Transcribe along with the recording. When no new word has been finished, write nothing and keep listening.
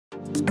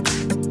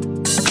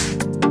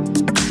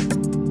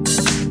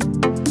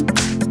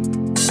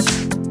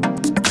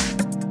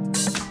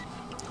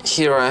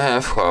Here I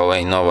have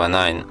HUAWEI Nova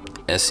 9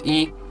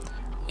 SE,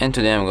 and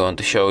today I'm going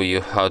to show you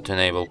how to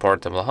enable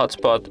portable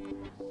hotspot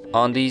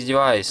on this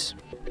device.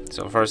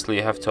 So firstly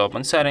you have to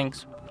open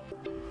settings,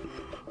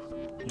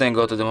 then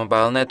go to the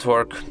mobile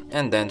network,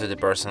 and then to the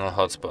personal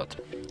hotspot.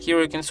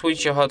 Here you can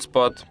switch your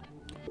hotspot.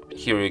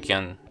 Here you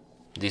can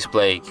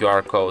display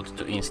QR code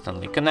to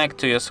instantly connect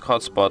to your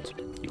hotspot.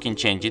 You can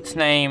change its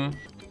name,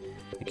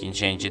 you can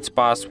change its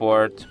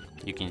password,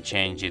 you can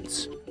change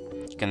its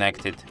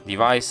connected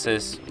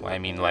devices. I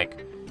mean,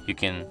 like, you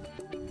can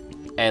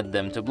add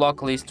them to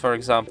block list, for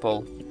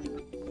example.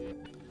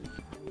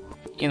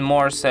 In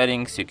more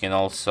settings you can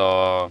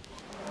also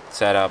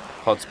set up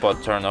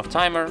hotspot turn off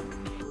timer,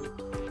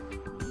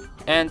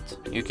 and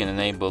you can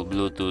enable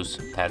Bluetooth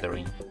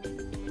tethering.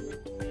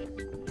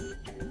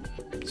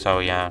 So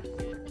yeah,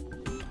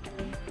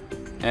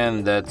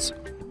 and that's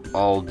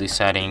all the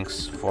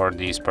settings for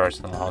this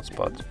personal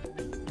hotspot.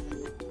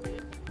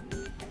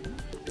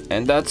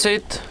 And that's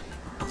it.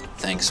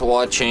 Thanks for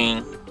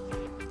watching.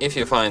 If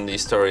you find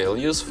this tutorial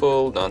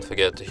useful, don't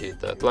forget to hit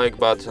that like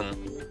button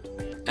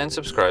and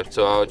subscribe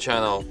to our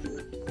channel.